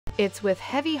It's with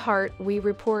heavy heart we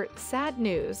report sad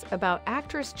news about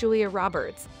actress Julia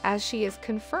Roberts, as she is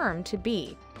confirmed to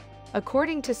be.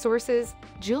 According to sources,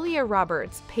 Julia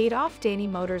Roberts paid off Danny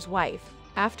Moder's wife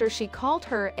after she called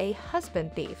her a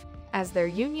husband thief, as their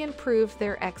union proved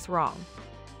their ex wrong.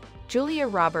 Julia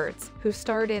Roberts, who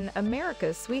starred in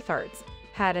America's Sweethearts,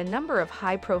 had a number of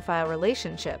high-profile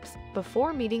relationships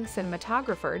before meeting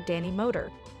cinematographer Danny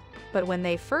Moder. But when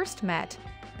they first met,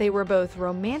 they were both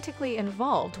romantically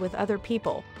involved with other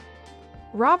people.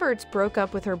 Roberts broke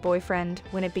up with her boyfriend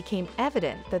when it became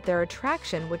evident that their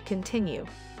attraction would continue,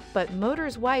 but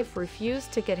Moder's wife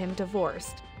refused to get him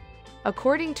divorced.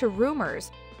 According to rumors,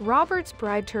 Roberts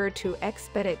bribed her to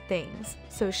expedite things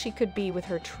so she could be with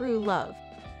her true love.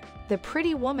 The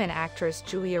Pretty Woman actress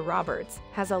Julia Roberts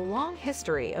has a long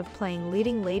history of playing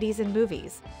leading ladies in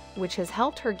movies, which has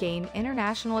helped her gain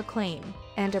international acclaim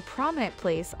and a prominent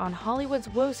place on Hollywood's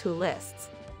Who's Who lists.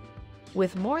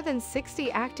 With more than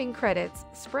 60 acting credits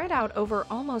spread out over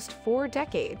almost 4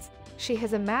 decades, she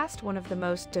has amassed one of the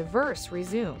most diverse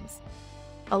resumes.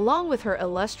 Along with her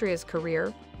illustrious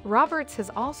career, Roberts has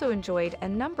also enjoyed a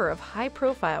number of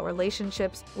high-profile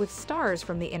relationships with stars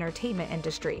from the entertainment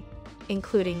industry,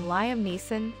 including Liam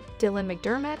Neeson, Dylan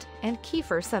McDermott, and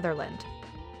Kiefer Sutherland.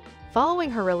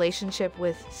 Following her relationship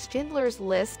with Schindler's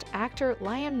List actor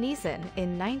Liam Neeson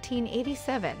in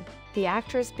 1987, the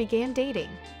actress began dating.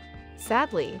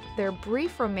 Sadly, their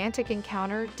brief romantic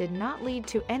encounter did not lead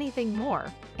to anything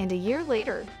more, and a year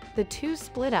later, the two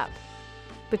split up.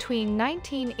 Between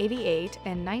 1988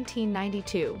 and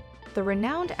 1992, the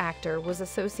renowned actor was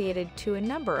associated to a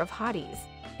number of hotties,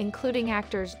 including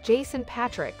actors Jason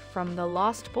Patric from The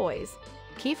Lost Boys,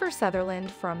 Kiefer Sutherland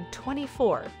from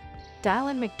 24,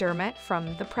 Dylan McDermott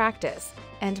from The Practice,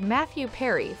 and Matthew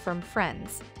Perry from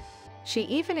Friends. She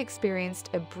even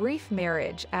experienced a brief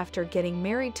marriage after getting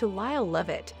married to Lyle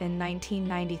Lovett in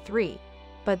 1993,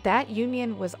 but that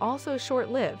union was also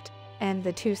short-lived, and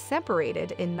the two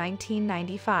separated in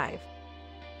 1995.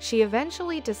 She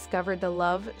eventually discovered the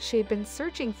love she had been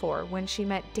searching for when she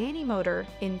met Danny Moder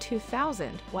in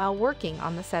 2000 while working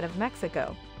on the set of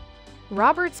Mexico.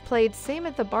 Roberts played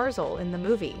Samantha Barzil in the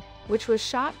movie, which was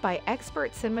shot by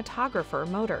expert cinematographer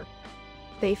Moder.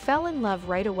 They fell in love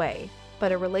right away,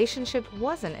 but a relationship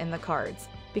wasn't in the cards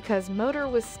because Moder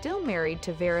was still married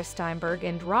to Vera Steinberg,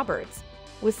 and Roberts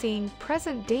was seeing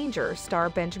Present Danger star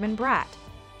Benjamin Bratt.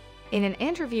 In an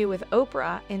interview with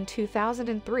Oprah in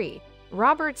 2003,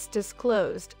 Roberts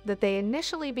disclosed that they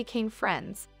initially became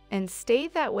friends and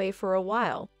stayed that way for a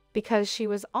while because she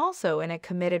was also in a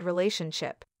committed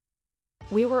relationship.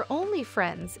 "We were only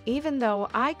friends even though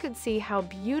I could see how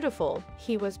beautiful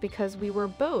he was because we were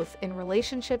both in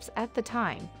relationships at the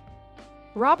time."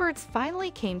 Roberts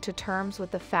finally came to terms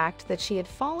with the fact that she had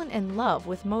fallen in love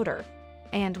with Moder,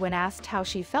 and when asked how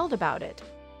she felt about it,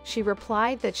 she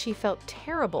replied that she felt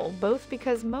terrible both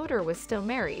because Moder was still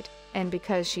married and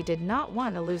because she did not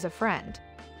want to lose a friend.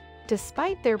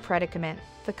 Despite their predicament,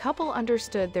 the couple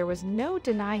understood there was no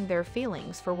denying their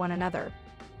feelings for one another,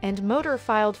 and Moder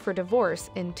filed for divorce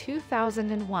in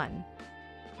 2001.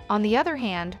 On the other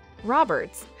hand,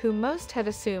 Roberts, who most had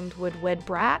assumed would wed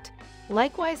Bratt,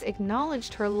 likewise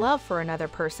acknowledged her love for another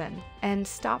person and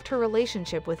stopped her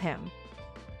relationship with him.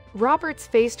 Roberts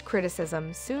faced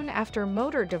criticism soon after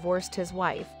Moder divorced his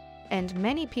wife, and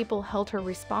many people held her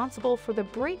responsible for the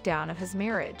breakdown of his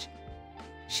marriage.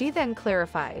 She then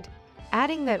clarified,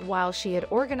 adding that while she had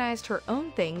organized her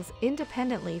own things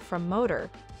independently from Moder,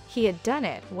 he had done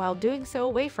it while doing so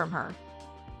away from her.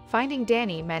 Finding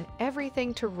Danny meant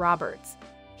everything to Roberts.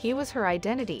 He was her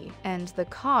identity and the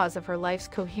cause of her life's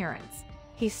coherence.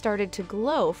 He started to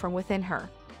glow from within her.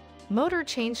 Moder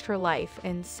changed her life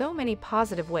in so many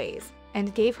positive ways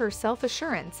and gave her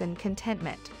self-assurance and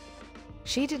contentment.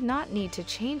 She did not need to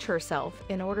change herself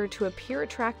in order to appear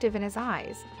attractive in his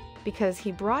eyes, because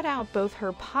he brought out both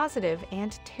her positive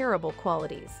and terrible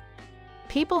qualities.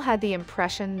 People had the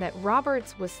impression that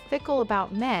Roberts was fickle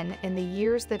about men in the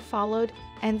years that followed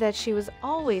and that she was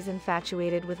always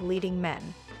infatuated with leading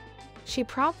men. She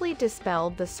promptly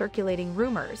dispelled the circulating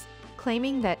rumors,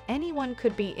 claiming that anyone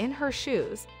could be in her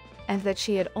shoes and that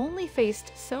she had only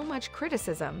faced so much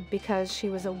criticism because she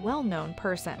was a well-known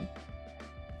person.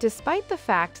 Despite the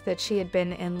fact that she had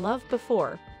been in love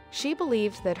before, she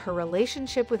believed that her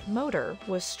relationship with Moder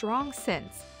was strong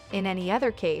since, in any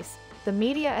other case, the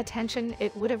media attention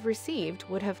it would have received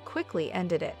would have quickly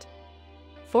ended it.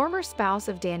 Former spouse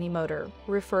of Danny Moder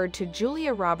referred to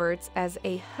Julia Roberts as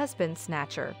a husband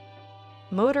snatcher.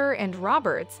 Moder and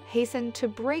Roberts hastened to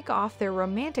break off their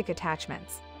romantic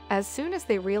attachments. As soon as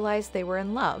they realized they were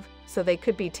in love, so they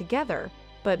could be together,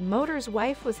 but Motor's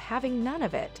wife was having none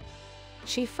of it.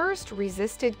 She first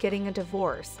resisted getting a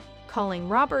divorce, calling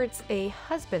Roberts a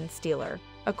husband stealer,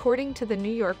 according to the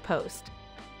New York Post.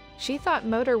 She thought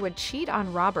Motor would cheat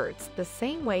on Roberts the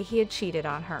same way he had cheated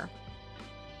on her.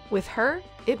 With her,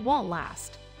 it won't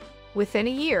last. Within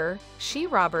a year, she,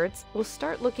 Roberts, will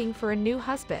start looking for a new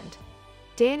husband.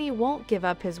 Danny won't give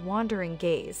up his wandering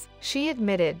gaze. She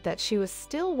admitted that she was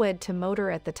still wed to Motor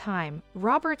at the time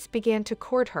Roberts began to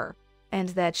court her, and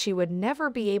that she would never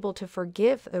be able to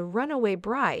forgive the runaway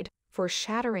bride for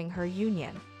shattering her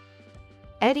union.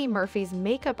 Eddie Murphy's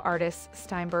makeup artist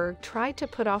Steinberg tried to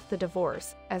put off the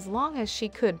divorce as long as she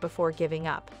could before giving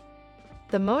up.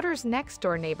 The Motor's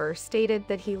next-door neighbor stated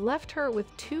that he left her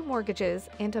with 2 mortgages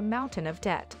and a mountain of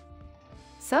debt.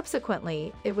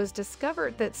 Subsequently, it was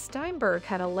discovered that Steinberg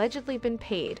had allegedly been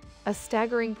paid a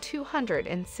staggering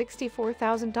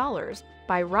 $264,000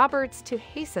 by Roberts to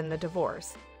hasten the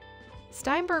divorce.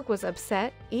 Steinberg was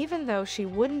upset even though she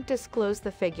wouldn't disclose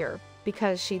the figure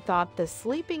because she thought the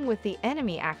sleeping with the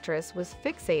enemy actress was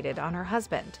fixated on her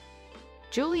husband.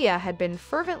 Julia had been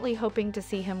fervently hoping to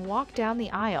see him walk down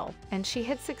the aisle, and she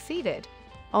had succeeded.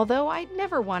 Although I'd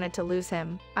never wanted to lose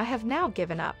him, I have now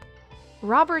given up.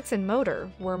 Roberts and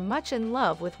Motor were much in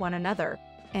love with one another,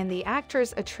 and the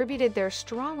actors attributed their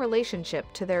strong relationship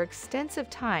to their extensive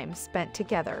time spent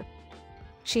together.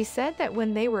 She said that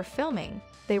when they were filming,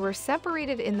 they were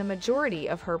separated in the majority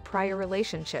of her prior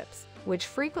relationships, which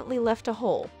frequently left a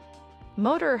hole.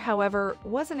 Motor, however,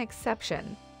 was an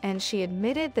exception, and she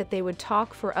admitted that they would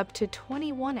talk for up to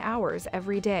 21 hours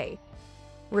every day.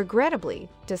 Regrettably,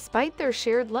 despite their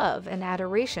shared love and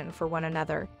adoration for one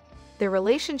another, their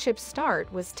relationship's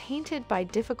start was tainted by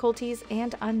difficulties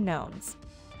and unknowns.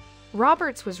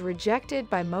 Roberts was rejected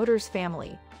by Motor's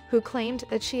family, who claimed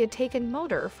that she had taken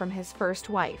Motor from his first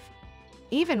wife.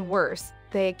 Even worse,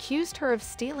 they accused her of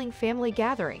stealing family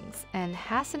gatherings and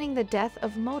hastening the death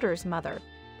of Motor's mother.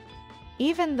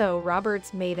 Even though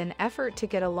Roberts made an effort to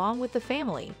get along with the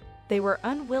family, they were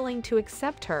unwilling to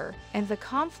accept her, and the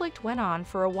conflict went on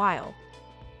for a while.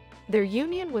 Their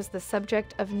union was the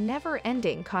subject of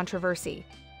never-ending controversy.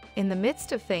 In the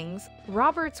midst of things,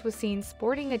 Roberts was seen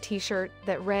sporting a t-shirt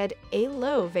that read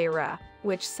 "Aloe Vera,"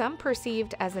 which some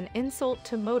perceived as an insult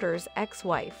to Motor's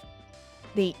ex-wife.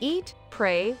 The Eat,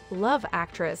 Pray, Love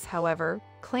actress, however,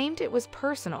 claimed it was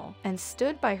personal and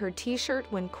stood by her t-shirt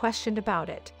when questioned about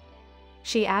it.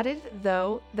 She added,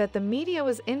 though, that the media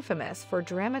was infamous for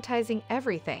dramatizing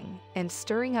everything and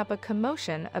stirring up a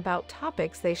commotion about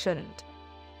topics they shouldn't.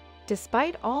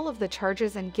 Despite all of the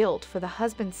charges and guilt for the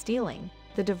husband stealing,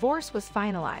 the divorce was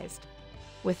finalized.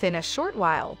 Within a short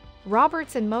while,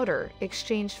 Roberts and Motor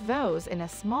exchanged vows in a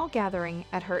small gathering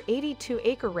at her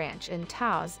 82-acre ranch in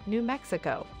Taos, New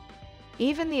Mexico.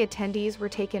 Even the attendees were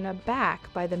taken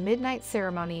aback by the midnight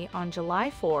ceremony on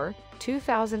July 4,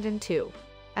 2002,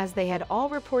 as they had all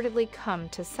reportedly come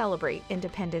to celebrate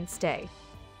Independence Day.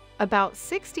 About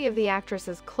 60 of the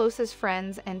actress's closest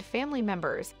friends and family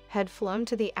members had flown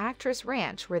to the actress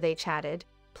ranch where they chatted,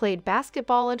 played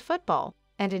basketball and football,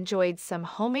 and enjoyed some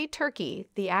homemade turkey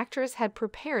the actress had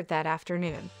prepared that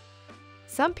afternoon.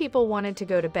 Some people wanted to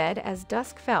go to bed as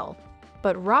dusk fell,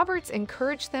 but Roberts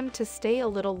encouraged them to stay a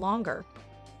little longer.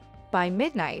 By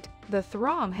midnight, the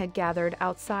throng had gathered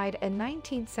outside a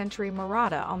 19th-century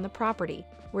marada on the property,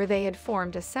 where they had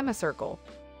formed a semicircle.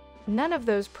 None of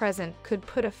those present could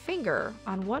put a finger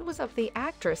on what was up the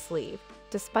actress' sleeve,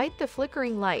 despite the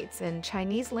flickering lights and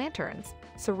Chinese lanterns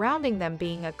surrounding them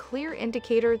being a clear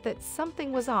indicator that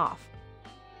something was off.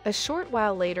 A short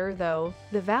while later, though,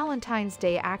 the Valentine's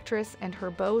Day actress and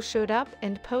her beau showed up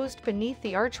and posed beneath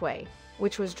the archway,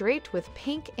 which was draped with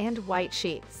pink and white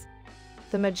sheets.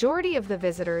 The majority of the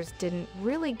visitors didn't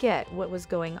really get what was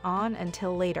going on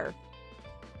until later.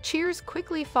 Cheers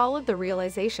quickly followed the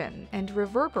realization and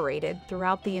reverberated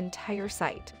throughout the entire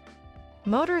site.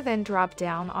 Motor then dropped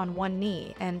down on one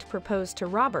knee and proposed to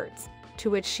Roberts, to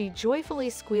which she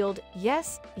joyfully squealed,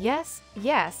 "Yes, yes,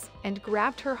 yes," and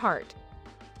grabbed her heart.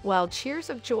 While cheers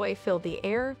of joy filled the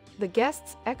air, the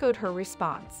guests echoed her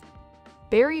response.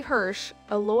 Barry Hirsch,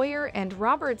 a lawyer and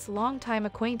Roberts' longtime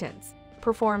acquaintance,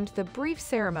 performed the brief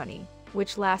ceremony,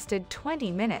 which lasted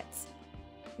 20 minutes.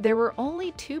 There were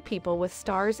only 2 people with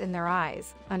stars in their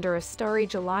eyes under a starry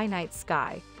July night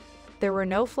sky. There were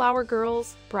no flower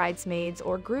girls, bridesmaids,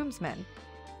 or groomsmen.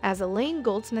 As Elaine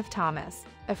Goldsmith Thomas,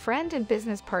 a friend and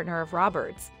business partner of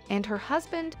Roberts, and her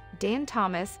husband, Dan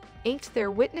Thomas, inked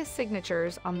their witness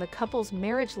signatures on the couple's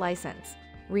marriage license,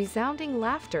 resounding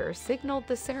laughter signaled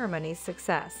the ceremony's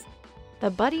success. The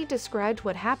buddy described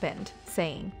what happened,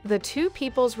 saying, "The two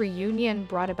people's reunion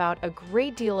brought about a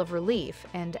great deal of relief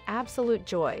and absolute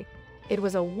joy. It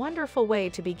was a wonderful way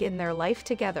to begin their life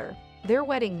together, their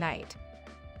wedding night."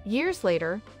 Years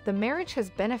later, the marriage has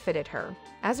benefited her.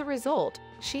 As a result,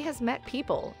 she has met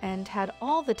people and had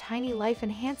all the tiny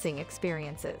life-enhancing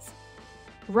experiences.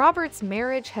 Roberts'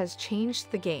 marriage has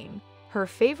changed the game. Her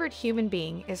favorite human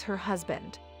being is her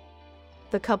husband.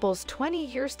 The couple's 20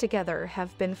 years together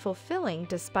have been fulfilling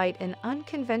despite an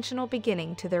unconventional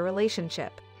beginning to their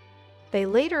relationship. They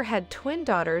later had twin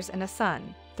daughters and a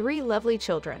son, 3 lovely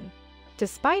children.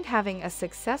 Despite having a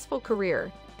successful career,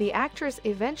 the actress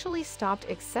eventually stopped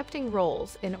accepting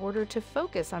roles in order to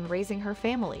focus on raising her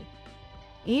family.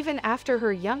 Even after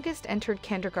her youngest entered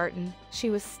kindergarten, she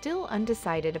was still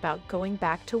undecided about going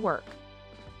back to work.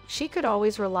 She could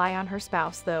always rely on her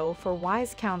spouse, though, for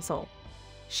wise counsel.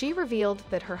 She revealed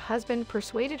that her husband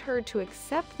persuaded her to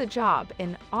accept the job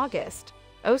in August,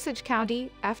 Osage County,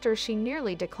 after she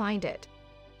nearly declined it.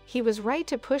 "He was right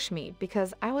to push me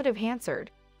because I would have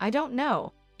answered, 'I don't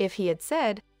know.' If he had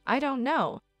said, 'I don't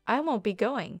know, I won't be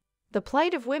going.' The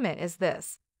plight of women is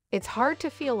this: it's hard to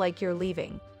feel like you're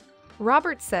leaving."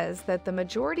 Roberts says that the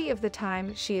majority of the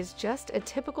time she is just a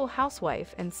typical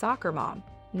housewife and soccer mom,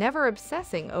 never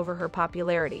obsessing over her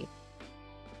popularity.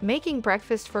 Making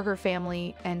breakfast for her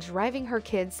family and driving her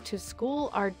kids to school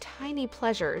are tiny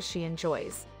pleasures she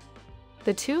enjoys.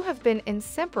 The two have been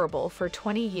inseparable for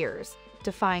 20 years,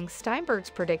 defying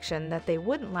Steinberg's prediction that they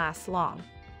wouldn't last long.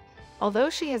 Although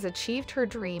she has achieved her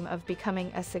dream of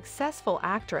becoming a successful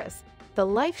actress, the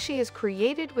life she has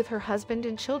created with her husband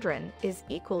and children is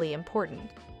equally important.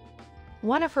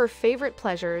 One of her favorite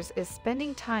pleasures is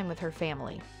spending time with her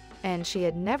family, and she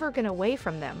had never been away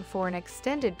from them for an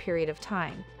extended period of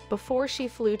time before she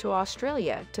flew to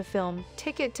Australia to film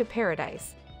Ticket to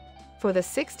Paradise. For the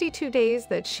 62 days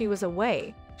that she was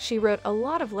away, she wrote a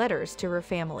lot of letters to her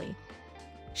family.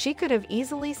 She could have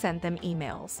easily sent them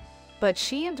emails, but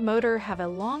she and Motor have a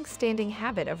long-standing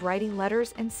habit of writing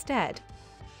letters instead.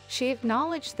 She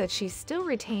acknowledged that she still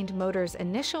retained Motor's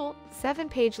initial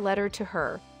 7-page letter to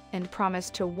her and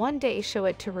promised to one day show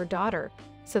it to her daughter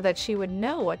so that she would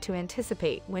know what to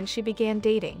anticipate when she began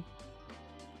dating.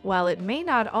 While it may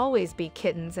not always be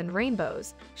kittens and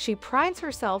rainbows, she prides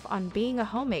herself on being a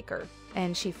homemaker,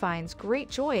 and she finds great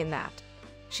joy in that.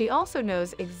 She also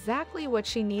knows exactly what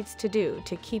she needs to do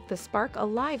to keep the spark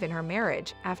alive in her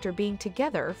marriage after being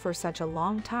together for such a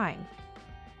long time.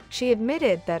 She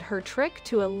admitted that her trick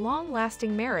to a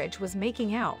long-lasting marriage was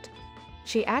making out.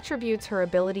 She attributes her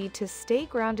ability to stay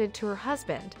grounded to her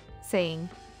husband, saying,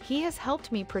 "He has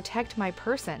helped me protect my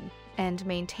person and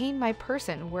maintain my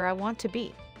person where I want to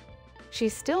be." She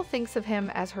still thinks of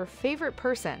him as her favorite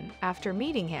person after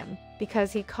meeting him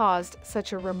because he caused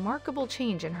such a remarkable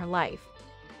change in her life.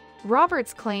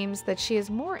 Roberts claims that she is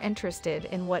more interested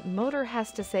in what Motor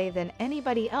has to say than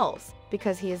anybody else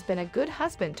because he has been a good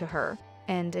husband to her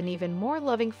and an even more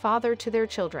loving father to their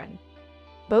children.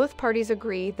 Both parties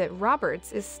agree that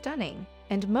Roberts is stunning,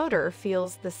 and Motor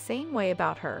feels the same way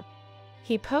about her.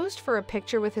 He posed for a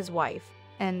picture with his wife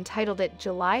and titled it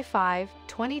July 5,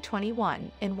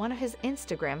 2021 in one of his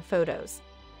Instagram photos.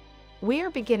 "We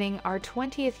are beginning our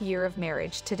 20th year of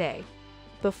marriage today.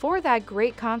 Before that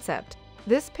great concept,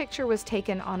 this picture was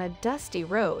taken on a dusty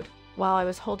road while I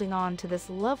was holding on to this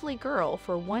lovely girl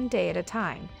for one day at a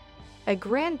time. A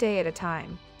grand day at a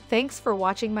time. Thanks for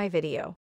watching my video."